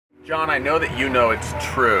John, I know that you know it's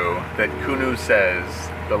true that Kunu says,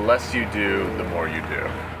 the less you do, the more you do.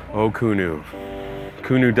 Oh, Kunu.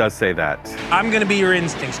 Kunu does say that. I'm gonna be your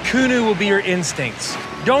instincts. Kunu will be your instincts.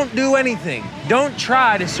 Don't do anything. Don't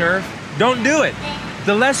try to surf. Don't do it.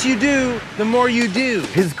 The less you do, the more you do.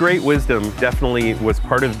 His great wisdom definitely was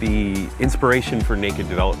part of the inspiration for Naked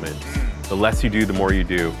Development. The less you do, the more you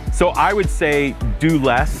do. So I would say do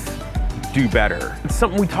less, do better. It's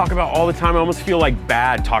something we talk about all the time. I almost feel like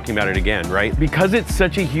bad talking about it again, right? Because it's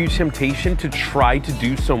such a huge temptation to try to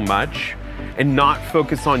do so much and not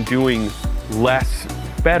focus on doing less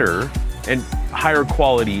better and higher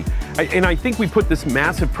quality. And I think we put this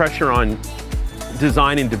massive pressure on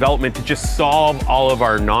design and development to just solve all of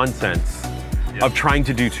our nonsense of trying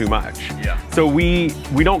to do too much. So we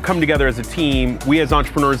don't come together as a team. We as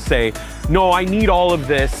entrepreneurs say, no, I need all of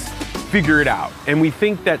this, figure it out. And we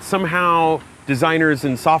think that somehow designers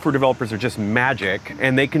and software developers are just magic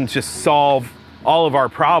and they can just solve all of our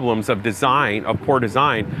problems of design, of poor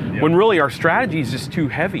design, when really our strategy is just too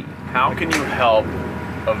heavy. How can you help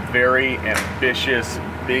a very ambitious,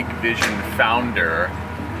 big vision founder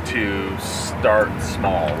to start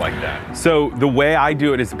small like that? So the way I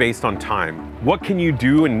do it is based on time. What can you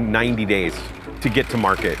do in 90 days to get to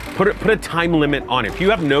market? Put a time limit on it. If you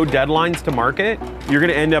have no deadlines to market, you're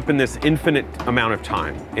gonna end up in this infinite amount of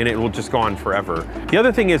time and it will just go on forever. The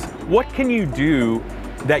other thing is, what can you do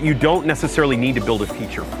that you don't necessarily need to build a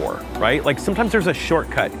feature for, right? Like sometimes there's a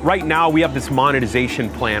shortcut. Right now we have this monetization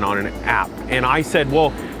plan on an app and I said,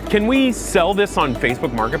 well, can we sell this on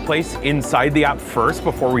Facebook Marketplace inside the app first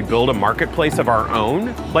before we build a marketplace of our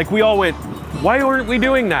own? Like we all went, why aren't we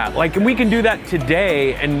doing that? Like, and we can do that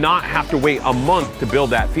today and not have to wait a month to build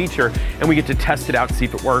that feature and we get to test it out, see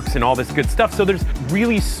if it works and all this good stuff. So there's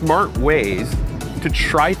really smart ways to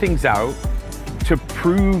try things out, to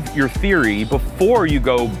prove your theory before you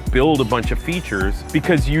go build a bunch of features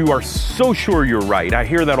because you are so sure you're right. I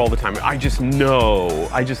hear that all the time. I just know.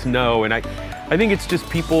 And I think it's just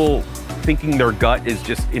people thinking their gut is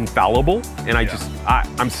just infallible. And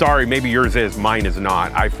I'm sorry, maybe yours is, mine is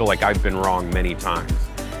not. I feel like I've been wrong many times.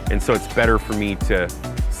 And so it's better for me to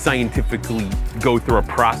scientifically go through a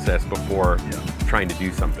process before trying to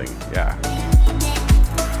do something. Yeah.